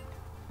conflict.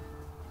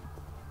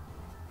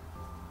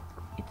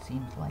 It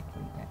seems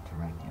likely that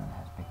Terrakion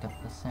has picked up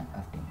the scent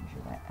of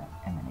danger that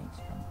emanates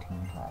from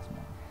Team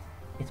Plasma.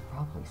 It's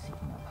probably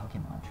seeking a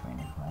Pokemon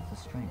trainer who has the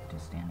strength to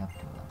stand up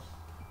to us.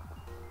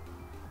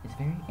 It's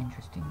very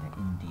interesting that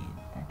indeed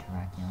that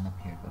Terrakion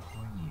appeared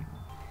before you.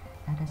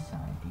 That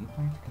aside, do you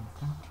plan to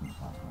confront Team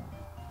Plasma?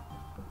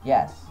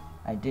 Yes,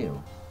 I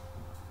do.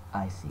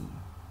 I see.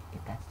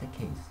 If that's the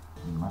case,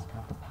 you must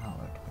have the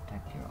power to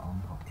protect your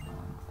own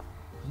Pokemon.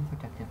 Being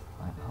protected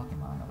by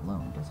Pokemon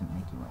alone doesn't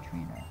make you a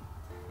trainer.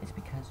 It's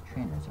because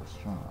trainers are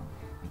strong,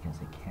 because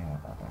they care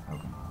about their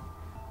Pokemon,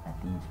 that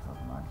these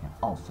Pokemon can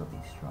also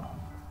be strong.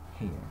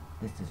 Here,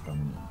 this is from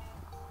me.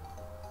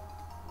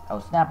 Oh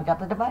snap, we got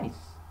the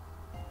device!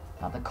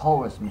 Got the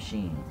Chorus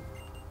machine.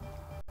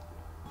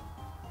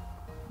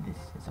 This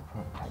is a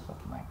prototype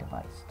of my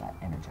device that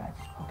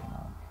energizes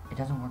Pokemon. It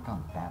doesn't work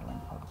on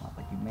battling Pokemon,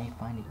 but you may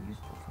find it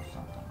useful for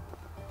something.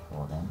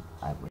 Well then,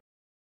 I would...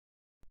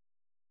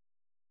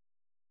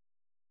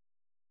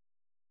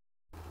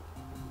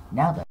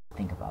 Now that I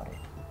think about it,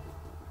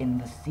 in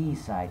the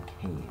seaside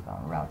cave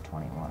on Route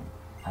 21,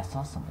 I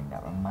saw something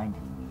that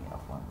reminded me of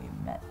when we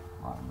met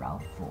on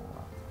Route 4.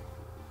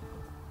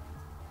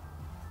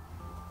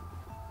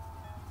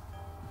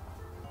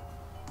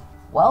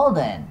 Well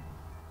then!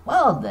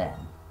 Well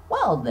then!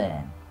 Well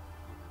then!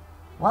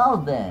 Well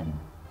then!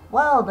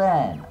 Well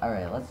then!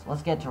 Alright,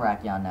 let's get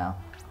Terrakion now.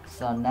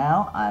 So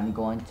now I'm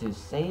going to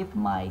save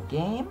my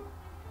game.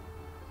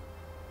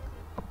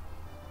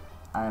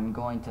 I'm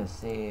going to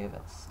save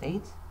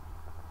state.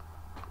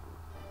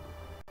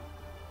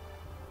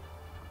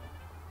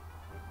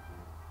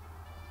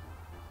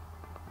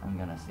 I'm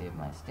gonna save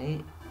my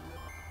state.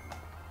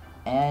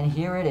 And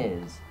here it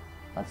is.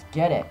 Let's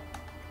get it.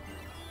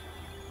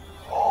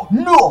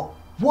 No!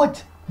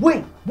 What?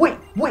 Wait! What?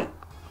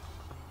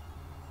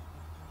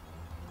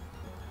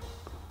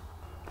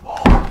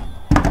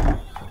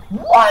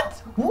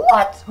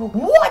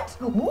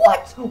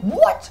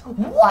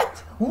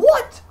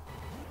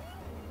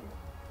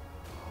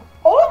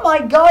 Oh my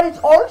god, it's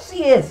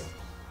Arceus!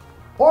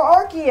 Or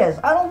Arceus!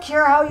 I don't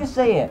care how you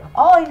say it.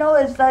 All I know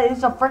is that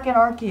it's a freaking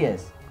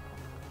Arceus.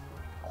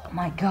 Oh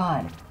my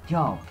god.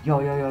 Yo.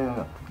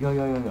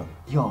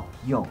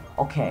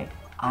 Okay.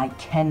 I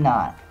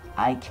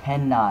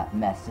cannot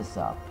mess this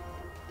up.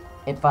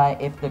 If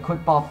the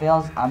quick ball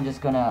fails, I'm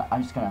just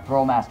gonna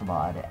throw a Master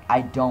Ball at it.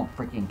 I don't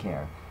freaking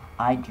care.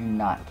 I do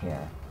not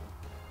care.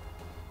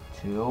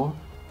 2,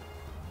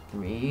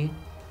 3.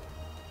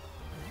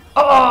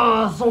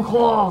 Oh, so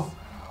close!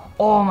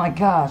 Oh my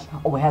gosh!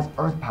 Oh, it has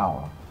Earth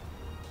Power.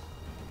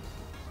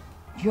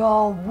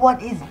 Yo,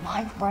 what is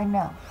life right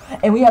now?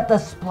 And we have the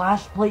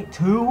Splash Plate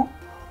too?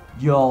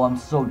 Yo, I'm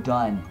so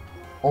done.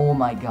 Oh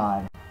my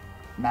god.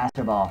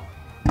 Master Ball.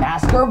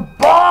 Master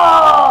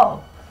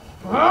Ball!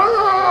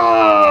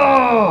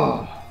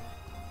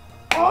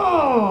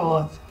 Oh,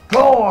 let's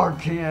go,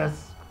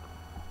 Arceus!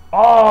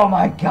 Oh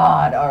my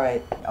god,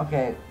 alright.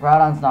 Okay,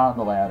 Groudon's not on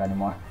the layout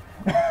anymore.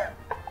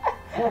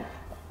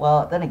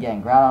 Well, then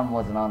again, Groudon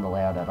wasn't on the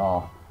layout at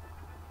all.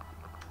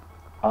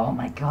 Oh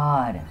my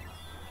god.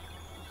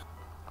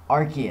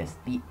 Arceus,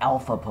 the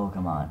alpha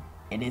Pokemon.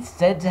 It is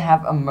said to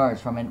have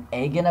emerged from an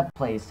egg in a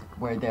place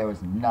where there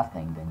was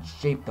nothing, then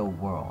shaped the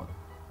world.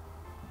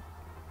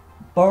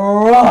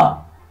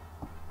 Bruh!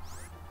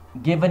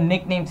 Give a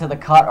nickname to the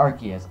caught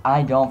Arceus.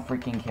 I don't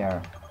freaking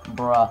care.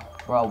 Bruh.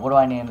 Bro, what do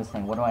I name this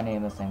thing? What do I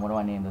name this thing? What do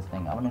I name this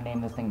thing? I'm gonna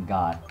name this thing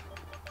God.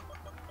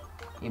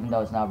 Even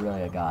though it's not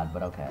really a god,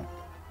 but okay.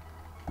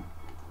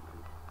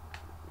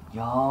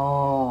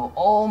 Yo,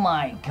 oh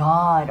my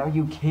god, are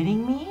you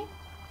kidding me?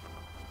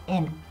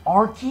 An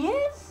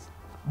Arceus?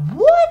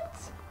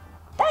 What?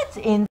 That's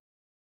in.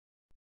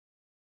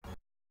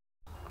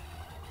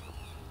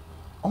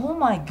 Oh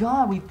my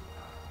god,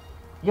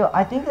 Yo,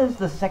 I think this is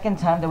the second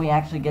time that we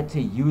actually get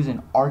to use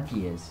an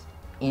Arceus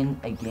in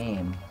a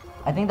game.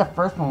 I think the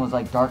first one was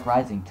like Dark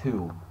Rising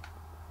 2.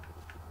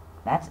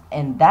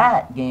 And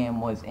that game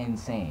was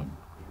insane.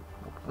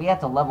 We had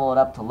to level it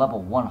up to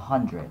level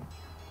 100.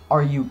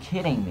 Are you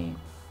kidding me?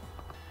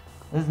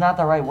 This is not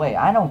the right way.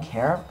 I don't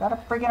care. Got a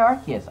freaking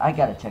Arceus. I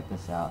gotta check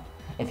this out.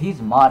 If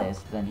he's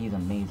modest, then he's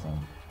amazing.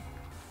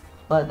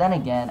 But then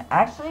again,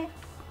 actually,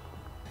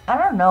 I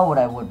don't know what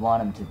I would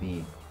want him to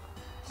be.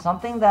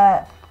 Something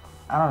that,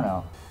 I don't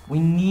know. We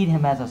need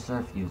him as a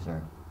surf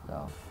user,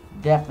 though.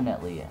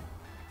 Definitely.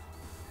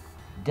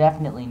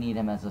 Definitely need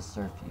him as a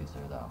surf user,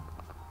 though.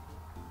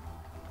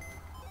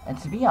 And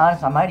to be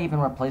honest, I might even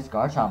replace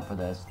Garchomp for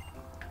this.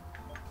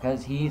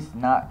 Because he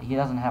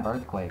doesn't have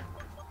Earthquake.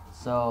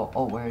 So,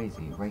 oh, where is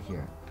he? Right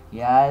here.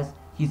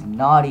 He's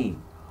naughty.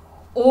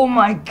 Oh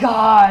my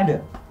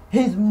god!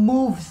 His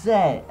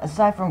moveset,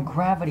 aside from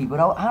gravity, but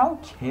I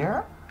don't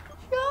care.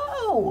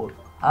 Yo!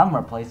 I'm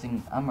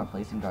replacing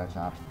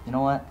Garchomp. You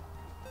know what?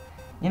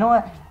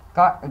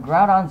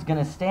 Groudon's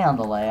gonna stay on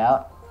the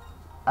layout.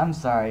 I'm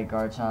sorry,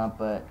 Garchomp,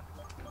 but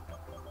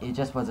it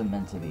just wasn't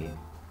meant to be.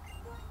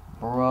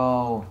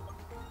 Bro.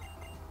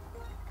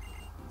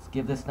 Let's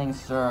give this thing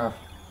Surf.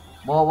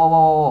 Whoa, whoa,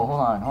 whoa, whoa,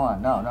 hold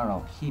on.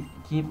 No.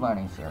 Keep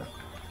learning Surf.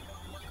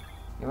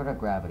 Give it a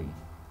gravity.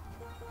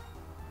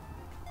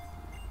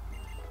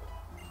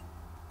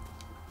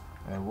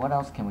 Alright, what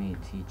else can we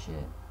teach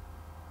it?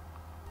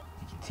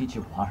 We can teach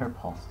it Water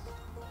Pulse.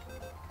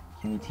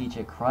 Can we teach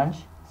it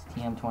Crunch? It's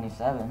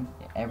TM27.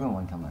 Yeah,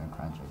 everyone can learn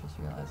Crunch, I just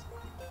realized.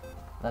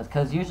 That's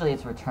because usually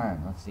it's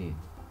Return. Let's see.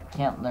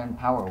 Can't learn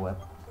Power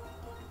Whip.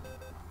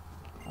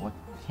 What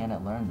can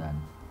it learn then?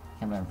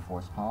 Can learn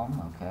Force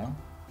Palm, okay.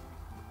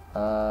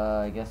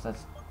 I guess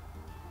that's...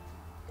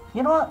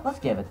 You know what? Let's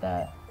give it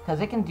that. Because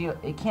it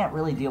can't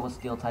really deal with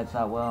Steel types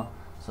that well.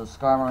 So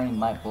Skarmory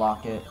might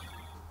block it.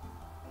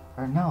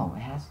 Or no,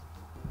 it has...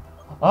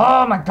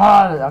 Oh my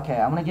god! Okay,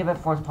 I'm gonna give it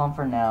Force Palm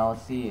for now.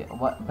 Let's see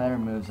what better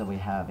moves that we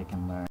have it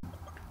can learn.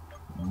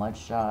 Mud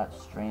Shot,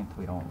 Strength,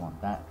 we don't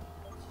want that.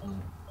 You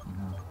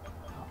know.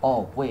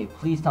 Oh, wait,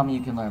 please tell me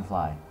you can learn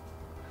Fly.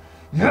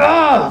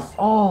 Yes!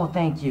 Oh,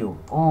 thank you.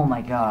 Oh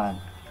my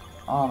god.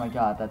 Oh my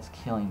god, that's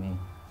killing me.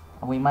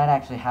 We might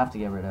actually have to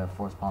get rid of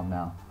Force Palm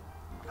now.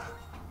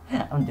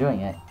 I'm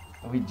doing it.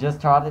 We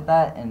just targeted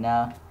that, and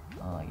now...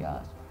 Oh my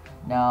gosh.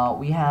 Now,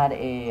 we had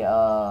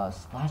a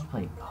Splash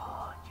Plate.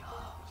 Oh, yo.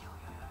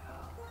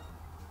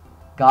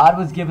 God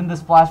was given the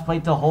Splash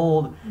Plate to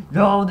hold.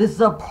 Yo, this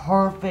is a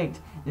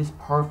perfect. This is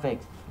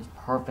perfect.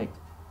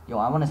 Yo,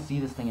 I want to see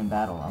this thing in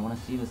battle.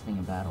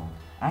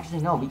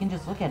 Actually, no, we can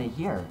just look at it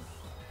here.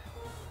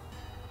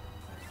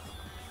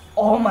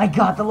 Oh my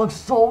god, that looks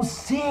so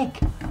sick!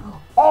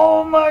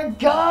 Oh my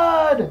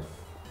god!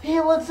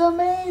 He looks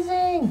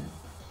amazing!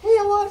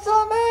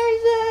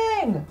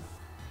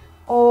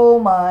 Oh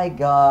my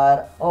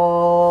god.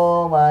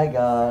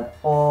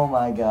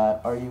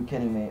 Are you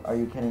kidding me?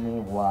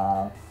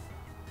 Wow.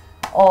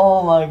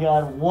 Oh my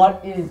god,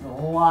 what is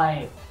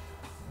life?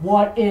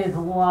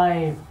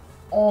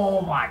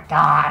 Oh my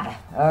god.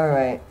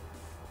 Alright.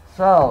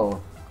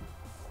 So,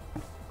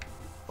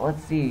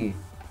 let's see.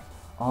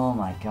 Oh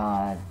my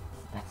god.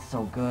 That's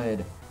so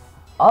good.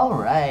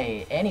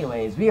 Alright,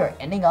 anyways, we are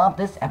ending off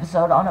this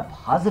episode on a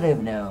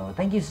positive note.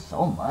 Thank you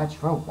so much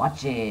for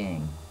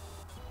watching.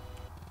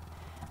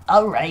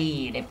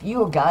 Alright, if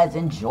you guys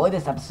enjoyed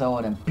this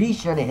episode, and be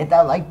sure to hit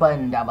that like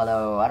button down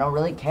below. I don't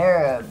really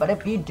care, but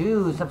if you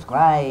do,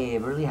 subscribe.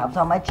 It really helps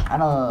out my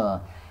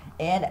channel.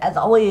 And as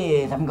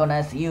always, I'm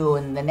gonna see you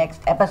in the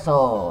next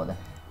episode.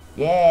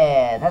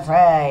 Yeah, that's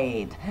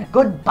right.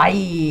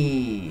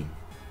 Goodbye.